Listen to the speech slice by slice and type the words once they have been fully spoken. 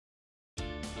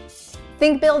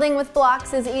Think building with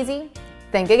blocks is easy?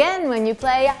 Think again when you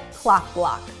play Clock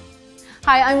Block.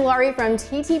 Hi, I'm Laurie from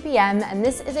TTPM, and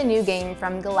this is a new game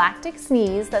from Galactic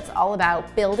that's all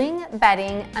about building,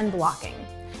 betting, and blocking.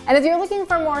 And if you're looking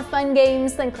for more fun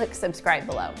games, then click subscribe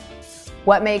below.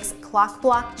 What makes Clock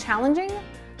Block challenging?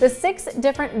 The 6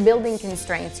 different building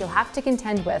constraints you'll have to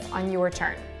contend with on your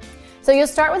turn. So you'll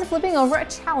start with flipping over a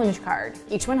challenge card.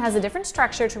 Each one has a different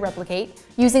structure to replicate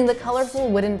using the colorful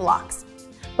wooden blocks.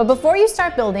 But before you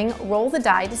start building, roll the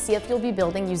die to see if you'll be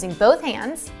building using both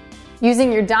hands,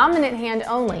 using your dominant hand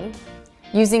only,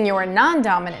 using your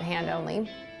non-dominant hand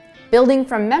only, building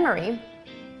from memory,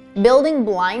 building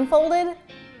blindfolded,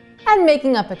 and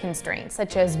making up a constraint,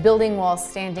 such as building while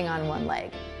standing on one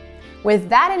leg. With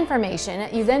that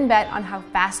information, you then bet on how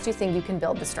fast you think you can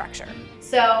build the structure.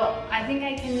 So I think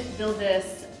I can build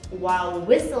this while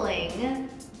whistling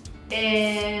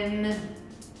in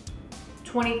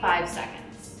 25 seconds.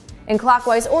 In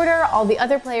clockwise order, all the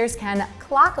other players can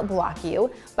clock block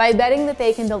you by betting that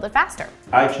they can build it faster.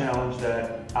 I challenge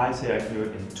that. I say I can do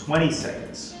it in 20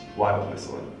 seconds while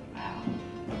whistling. Wow.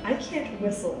 I can't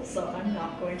whistle, so I'm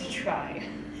not going to try.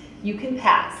 You can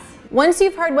pass. Once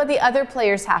you've heard what the other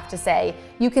players have to say,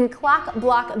 you can clock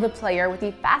block the player with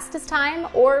the fastest time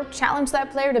or challenge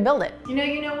that player to build it.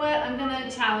 You know what? I'm gonna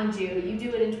challenge you. You do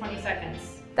it in 20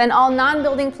 seconds. Then all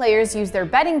non-building players use their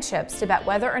betting chips to bet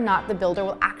whether or not the builder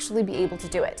will actually be able to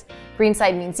do it. Green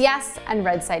side means yes, and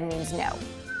red side means no.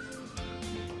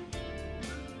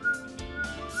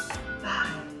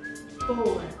 5,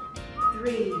 4,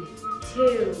 3,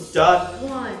 2, Done.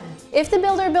 1. If the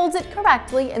builder builds it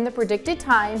correctly in the predicted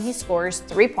time, he scores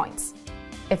 3 points.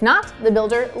 If not, the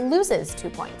builder loses 2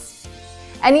 points.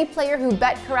 Any player who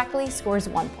bet correctly scores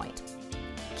 1 point.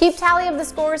 Keep tally of the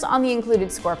scores on the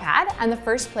included score pad, and the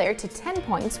first player to 10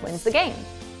 points wins the game.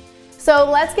 So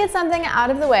let's get something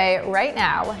out of the way right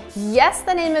now. Yes,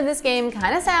 the name of this game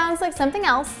kind of sounds like something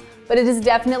else, but it is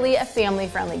definitely a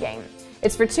family-friendly game.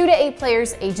 It's for 2 to 8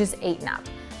 players ages 8 and up.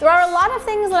 There are a lot of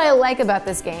things that I like about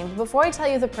this game, but before I tell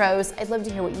you the pros, I'd love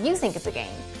to hear what you think of the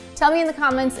game. Tell me in the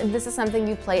comments if this is something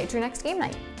you play at your next game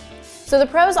night. So the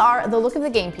pros are the look of the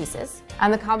game pieces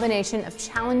and the combination of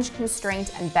challenge,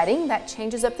 constraint, and betting that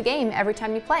changes up the game every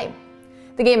time you play.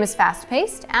 The game is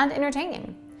fast-paced and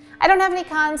entertaining. I don't have any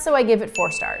cons, so I give it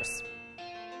 4 stars.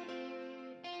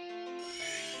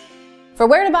 For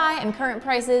where to buy and current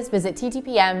prices, visit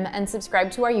TTPM and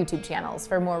subscribe to our YouTube channels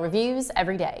for more reviews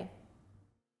every day.